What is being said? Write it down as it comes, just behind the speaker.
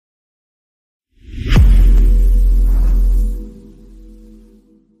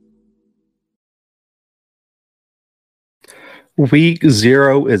Week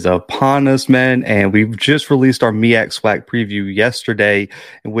 0 is upon us, man, and we've just released our MEAC SWAC preview yesterday,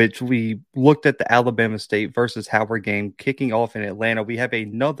 in which we looked at the Alabama State versus Howard game kicking off in Atlanta. We have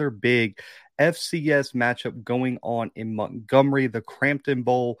another big FCS matchup going on in Montgomery, the Crampton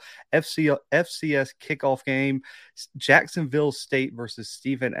Bowl FCS kickoff game, Jacksonville State versus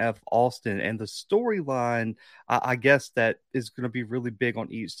Stephen F. Austin. And the storyline, I guess, that is going to be really big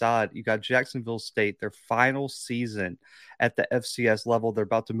on each side. You got Jacksonville State, their final season at the FCS level. They're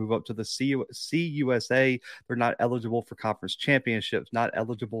about to move up to the CUSA. They're not eligible for conference championships, not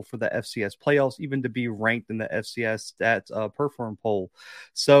eligible for the FCS playoffs, even to be ranked in the FCS stats perform poll.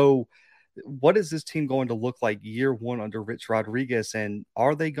 So what is this team going to look like year one under Rich Rodriguez? And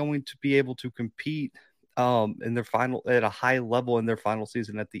are they going to be able to compete in their final at a high level in their final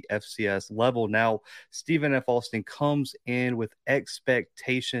season at the FCS level? Now, Stephen F. Austin comes in with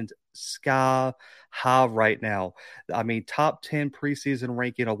expectations sky high right now. I mean, top 10 preseason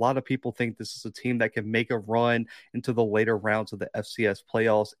ranking. A lot of people think this is a team that can make a run into the later rounds of the FCS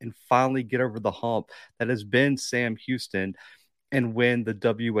playoffs and finally get over the hump that has been Sam Houston and win the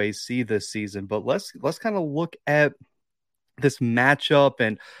WAC this season. But let's kind of look at this matchup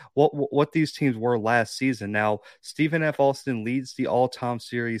and what these teams were last season. Now, Stephen F. Austin leads the all-time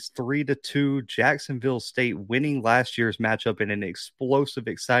series 3-2. Jacksonville State winning last year's matchup in an explosive,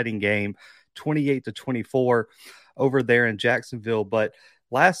 exciting game, 28-24 over there in Jacksonville. But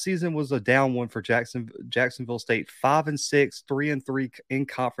last season was a down one for Jacksonville State, 5-6, 3-3 in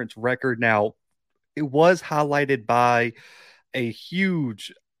conference record. Now, it was highlighted by a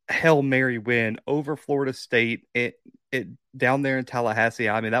huge Hail Mary win over Florida State. It down there in Tallahassee.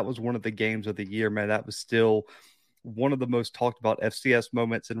 I mean, that was one of the games of the year, man. That was still one of the most talked about FCS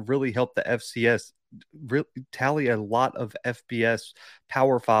moments and really helped the FCS really tally a lot of FBS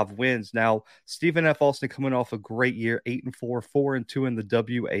Power 5 wins. Now, Stephen F. Austin coming off a great year, 8-4, 4-2 in the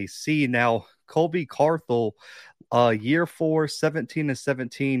WAC. Now, Colby Carthel, year 4,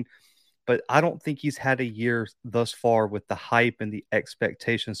 17-17. But I don't think he's had a year thus far with the hype and the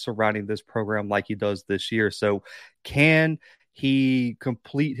expectations surrounding this program like he does this year. So can he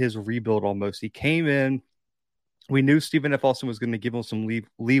complete his rebuild almost? He came in. We knew Stephen F. Austin was going to give him some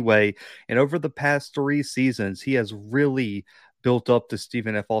leeway. And over the past 3 seasons, he has really built up the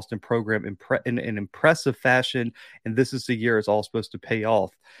Stephen F. Austin program in an impressive fashion. And this is the year it's all supposed to pay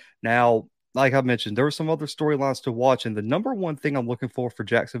off. Now, like I mentioned, there were some other storylines to watch. And the number one thing I'm looking for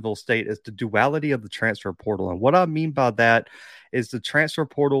Jacksonville State is the duality of the transfer portal. And what I mean by that is the transfer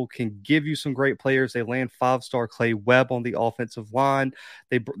portal can give you some great players. They land 5-star Clay Webb on the offensive line.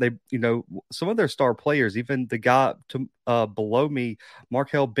 They some of their star players, even the guy below me,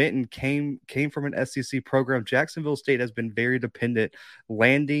 Markel Benton, came from an SEC program. Jacksonville State has been very dependent,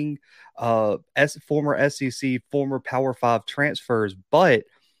 landing former SEC, former Power 5 transfers. But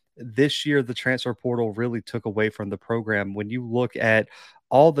this year, the transfer portal really took away from the program. When you look at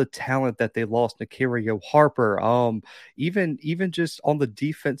all the talent that they lost, Nakario Harper, even just on the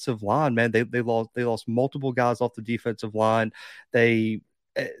defensive line, man, they lost multiple guys off the defensive line.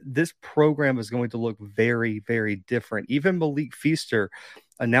 This program is going to look very, very different. Even Malik Feaster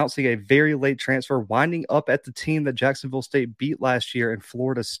announcing a very late transfer, winding up at the team that Jacksonville State beat last year in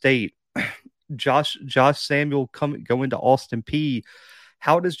Florida State. Josh Samuel going to Austin Peay.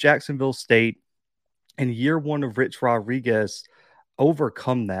 How does Jacksonville State in year one of Rich Rodriguez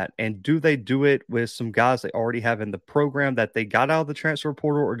overcome that? And do they do it with some guys they already have in the program that they got out of the transfer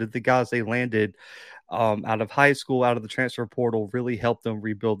portal, or did the guys they landed out of high school, out of the transfer portal, really help them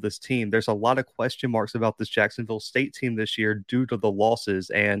rebuild this team? There's a lot of question marks about this Jacksonville State team this year due to the losses.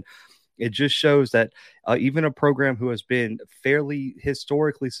 And it just shows that even a program who has been fairly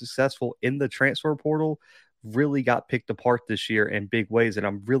historically successful in the transfer portal really got picked apart this year in big ways. And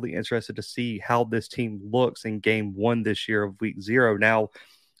I'm really interested to see how this team looks in game 1 this year of week 0. Now,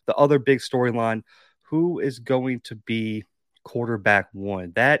 the other big storyline, who is going to be quarterback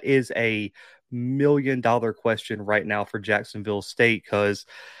 1? That is a $1 million question right now for Jacksonville State, because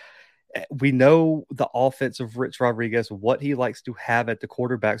we know the offense of Rich Rodriguez, what he likes to have at the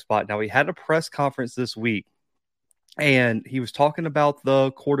quarterback spot. Now, he had a press conference this week, and he was talking about the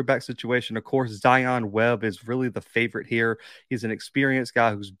quarterback situation. Of course, Zion Webb is really the favorite here. He's an experienced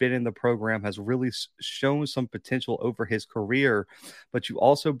guy who's been in the program, has really shown some potential over his career. But you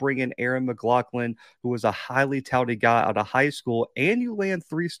also bring in Aaron McLaughlin, who was a highly touted guy out of high school, and you land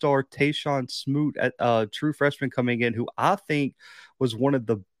 3-star Tayshawn Smoot, true freshman coming in, who I think was one of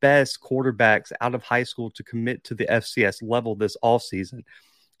the best quarterbacks out of high school to commit to the FCS level this offseason.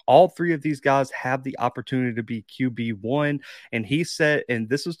 All three of these guys have the opportunity to be QB1. And he said, and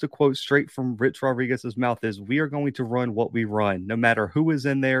this is the quote straight from Rich Rodriguez's mouth, is we are going to run what we run, no matter who is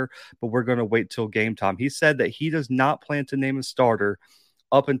in there, but we're going to wait till game time. He said that he does not plan to name a starter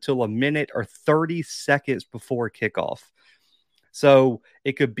up until a minute or 30 seconds before kickoff. So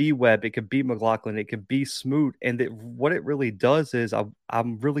it could be Webb, it could be McLaughlin, it could be Smoot. And what it really does is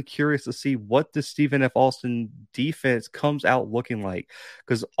I'm really curious to see what the Stephen F. Austin defense comes out looking like,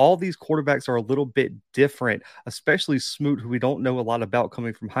 because all these quarterbacks are a little bit different, especially Smoot, who we don't know a lot about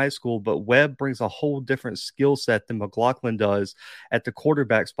coming from high school. But Webb brings a whole different skill set than McLaughlin does at the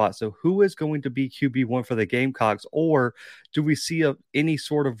quarterback spot. So who is going to be QB1 for the Gamecocks? Or do we see any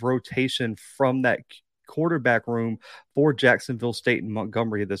sort of rotation from that quarterback room for Jacksonville State and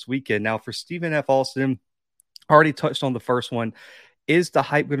Montgomery this weekend? Now, for Stephen F. Austin, already touched on the first one. Is the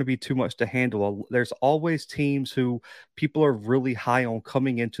hype going to be too much to handle? There's always teams who people are really high on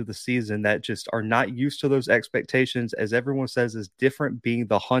coming into the season that just are not used to those expectations. As everyone says, is different being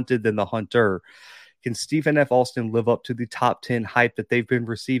the hunted than the hunter. Can Stephen F. Austin live up to the top 10 hype that they've been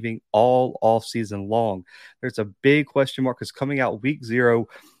receiving all off season long? There's a big question mark, because coming out week 0,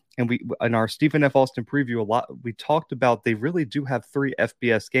 and we in our Stephen F. Austin preview we talked about they really do have 3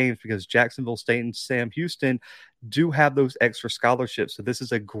 FBS games, because Jacksonville State and Sam Houston do have those extra scholarships. So this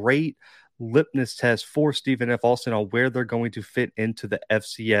is a great litmus test for Stephen F. Austin on where they're going to fit into the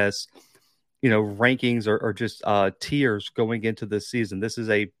FCS, rankings or just tiers going into this season. This is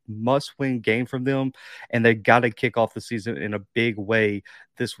a must-win game from them, and they got to kick off the season in a big way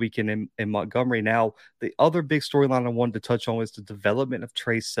this weekend in Montgomery. Now, the other big storyline I wanted to touch on is the development of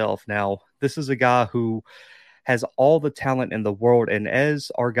Trey Self. Now, this is a guy who has all the talent in the world, and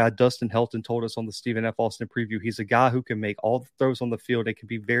as our guy Dustin Helton told us on the Stephen F. Austin preview, he's a guy who can make all the throws on the field and can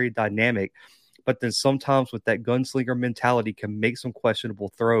be very dynamic. But then sometimes with that gunslinger mentality can make some questionable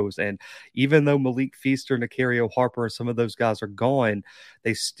throws. And even though Malik Feaster, Nicario Harper, and some of those guys are gone,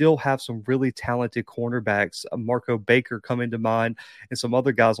 they still have some really talented cornerbacks. Marco Baker coming to mind, and some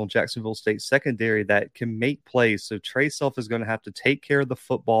other guys on Jacksonville State secondary that can make plays. So Trey Self is going to have to take care of the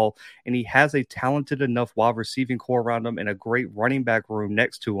football, and he has a talented enough wide receiving core around him and a great running back room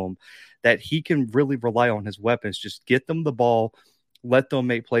next to him that he can really rely on his weapons. Just get them the ball, let them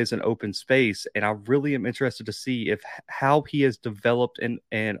make plays in open space. And I really am interested to see how he has developed and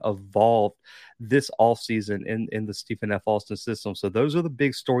evolved this offseason in the Stephen F. Austin system. So those are the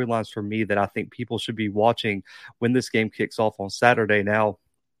big storylines for me that I think people should be watching when this game kicks off on Saturday. Now,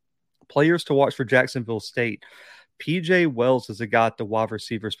 players to watch for Jacksonville State. PJ Wells is a guy at the wide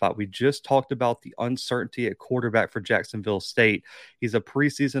receiver spot. We just talked about the uncertainty at quarterback for Jacksonville State. He's a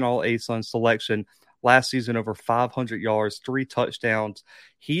preseason All-ASUN selection. Last season, over 500 yards, 3 touchdowns.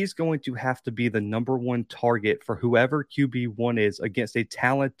 He's going to have to be the number one target for whoever QB1 is against a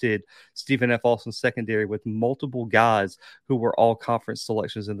talented Stephen F. Austin secondary with multiple guys who were all conference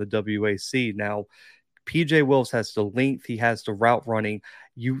selections in the WAC. Now, PJ Wells has the length, he has the route running.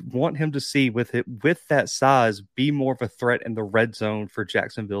 You want him to see with that size be more of a threat in the red zone for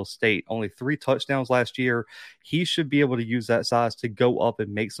Jacksonville State. Only 3 touchdowns last year. He should be able to use that size to go up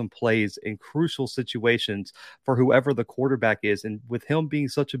and make some plays in crucial situations for whoever the quarterback is. And with him being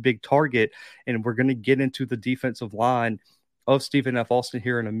such a big target, and we're going to get into the defensive line of Stephen F. Austin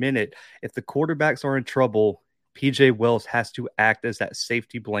here in a minute, if the quarterbacks are in trouble, PJ Wells has to act as that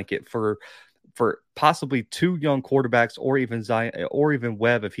safety blanket for possibly 2 young quarterbacks, or even Zion, or even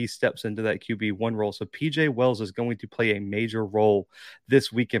Webb if he steps into that QB1 role. So PJ Wells is going to play a major role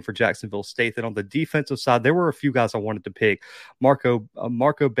this weekend for Jacksonville State. Then on the defensive side, there were a few guys I wanted to pick. Marco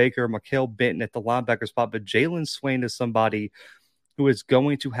Baker, Mikael Benton at the linebacker spot, but Jalen Swain is somebody who is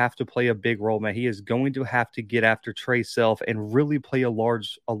going to have to play a big role, man. He is going to have to get after Trey Self and really play a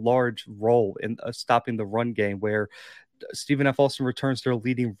large role in stopping the run game, where Stephen F. Austin returns their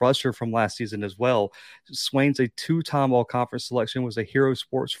leading rusher from last season as well. Swain's a 2-time all-conference selection, was a Hero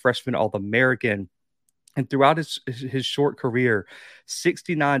Sports freshman All-American. And throughout his short career,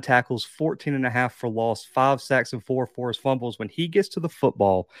 69 tackles, 14.5 for loss, 5 sacks, and 4 forced fumbles. When he gets to the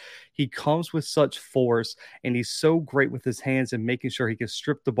football, he comes with such force, and he's so great with his hands and making sure he can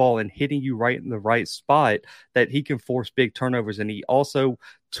strip the ball and hitting you right in the right spot that he can force big turnovers. And he also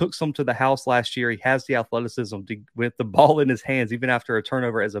took some to the house last year. He has the athleticism with the ball in his hands, even after a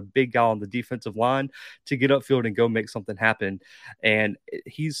turnover, as a big guy on the defensive line, to get upfield and go make something happen. And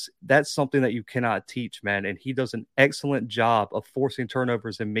that's something that you cannot teach, man. And he does an excellent job of forcing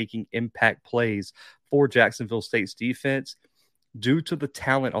turnovers and making impact plays for Jacksonville State's defense. due to the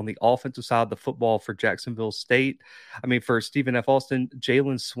talent on the offensive side of the football for Jacksonville State. I mean, for Stephen F. Austin,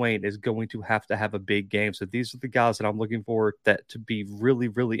 Jalen Swain is going to have a big game. So these are the guys that I'm looking for that to be really,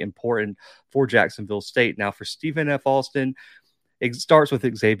 really important for Jacksonville State. Now, for Stephen F. Austin, it starts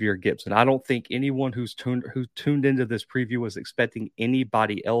with Xavier Gipson. I don't think anyone who tuned into this preview was expecting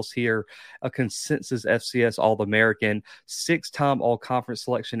anybody else here. A consensus FCS All-American, 6-time All-Conference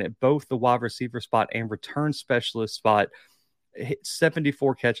selection at both the wide receiver spot and return specialist spot. Hit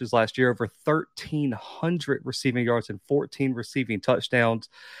 74 catches last year, over 1,300 receiving yards and 14 receiving touchdowns.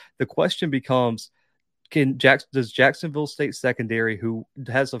 The question becomes, does Jacksonville State secondary, who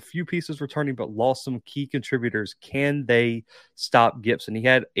has a few pieces returning but lost some key contributors, can they stop Gipson? He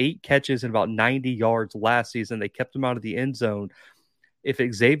had 8 catches and about 90 yards last season. They kept him out of the end zone. If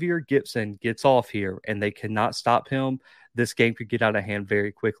Xavier Gipson gets off here and they cannot stop him, this game could get out of hand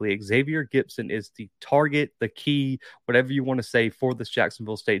very quickly. Xavier Gipson is the target, the key, whatever you want to say, for this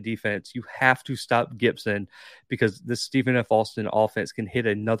Jacksonville State defense. You have to stop Gipson because this Stephen F. Austin offense can hit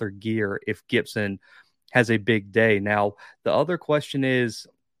another gear if Gipson has a big day. Now, the other question is,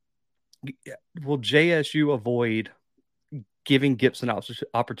 will JSU avoid giving Gipson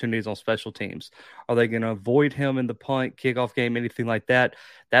opportunities on special teams? Are they going to avoid him in the punt, kickoff game, anything like that?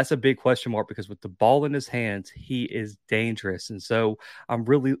 That's a big question mark because with the ball in his hands, he is dangerous. And so I'm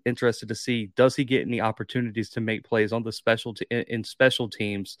really interested to see, does he get any opportunities to make plays on the special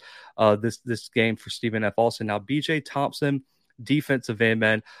teams this game for Stephen F. Austin? Now, BJ Thompson, defensive end,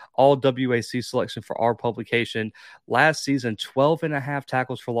 man, all WAC selection for our publication. Last season, 12 and a half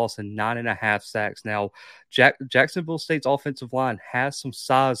tackles for loss and 9.5 sacks. Now, Jacksonville State's offensive line has some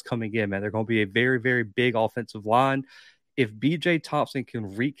size coming in, man. They're going to be a very, very big offensive line. If BJ Thompson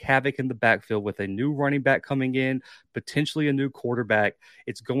can wreak havoc in the backfield with a new running back coming in, potentially a new quarterback,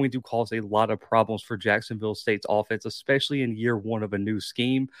 it's going to cause a lot of problems for Jacksonville State's offense, especially in year one of a new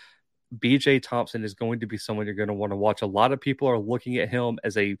scheme. BJ Thompson is going to be someone you're going to want to watch. A lot of people are looking at him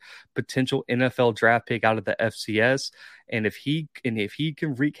as a potential NFL draft pick out of the FCS. And if he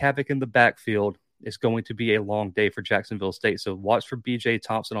can wreak havoc in the backfield, it's going to be a long day for Jacksonville State. So watch for BJ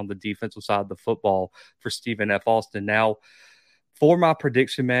Thompson on the defensive side of the football for Stephen F. Austin. Now, for my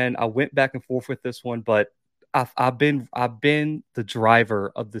prediction, man, I went back and forth with this one, but I've been the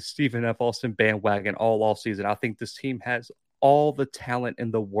driver of the Stephen F. Austin bandwagon all offseason. I think this team has all the talent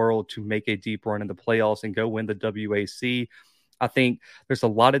in the world to make a deep run in the playoffs and go win the WAC. I think there's a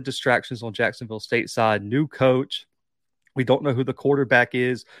lot of distractions on Jacksonville State side. New coach. We don't know who the quarterback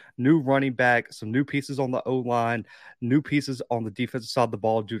is. New running back, some new pieces on the O-line, new pieces on the defensive side of the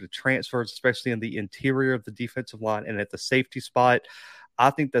ball due to transfers, especially in the interior of the defensive line and at the safety spot.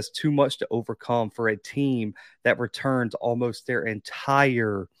 I think that's too much to overcome for a team that returns almost their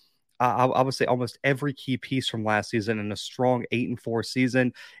entire I would say almost every key piece from last season in a strong 8-4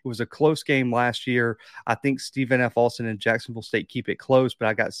 season. It was a close game last year. I think Stephen F. Austin and Jacksonville State keep it close, but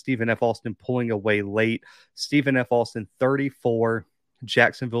I got Stephen F. Austin pulling away late. Stephen F. Austin 34,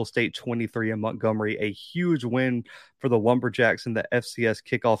 Jacksonville State 23 in Montgomery. A huge win for the Lumberjacks in the FCS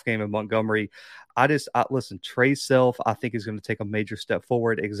kickoff game in Montgomery. Listen, Trey Self, I think, is going to take a major step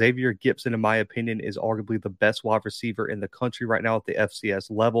forward. Xavier Gipson, in my opinion, is arguably the best wide receiver in the country right now at the FCS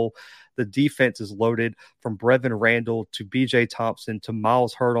level. The defense is loaded from Brevin Randall to BJ Thompson to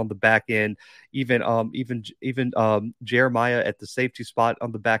Miles Hurd on the back end, even Jeremiah at the safety spot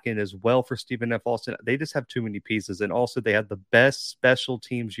on the back end as well for Stephen F. Austin. They just have too many pieces. And also they have the best special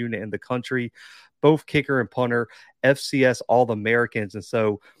teams unit in the country, both kicker and punter, FCS All-Americans. And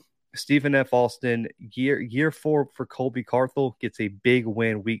so Stephen F. Austin, year 4 for Colby Carthel, gets a big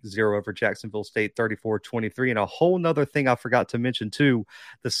win week 0 over Jacksonville State, 34-23. And a whole nother thing I forgot to mention too,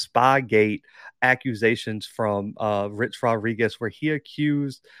 the Spygate accusations from Rich Rodriguez, where he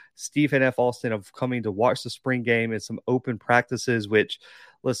accused Stephen F. Austin of coming to watch the spring game and some open practices, which,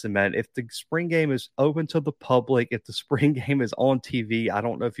 listen, man, if the spring game is open to the public, if the spring game is on TV, I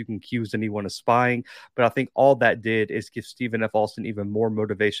don't know if you can accuse anyone of spying, but I think all that did is give Stephen F. Austin even more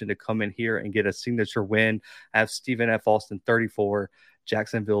motivation to come in here and get a signature win. I have Stephen F. Austin 34,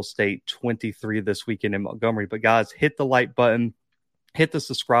 Jacksonville State 23 this weekend in Montgomery. But guys, hit the like button. Hit the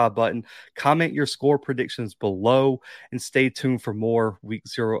subscribe button, comment your score predictions below, and stay tuned for more week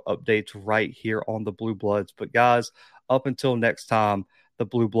 0 updates right here on the Blue Bloods. But guys, up until next time, the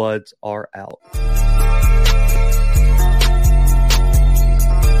Blue Bloods are out.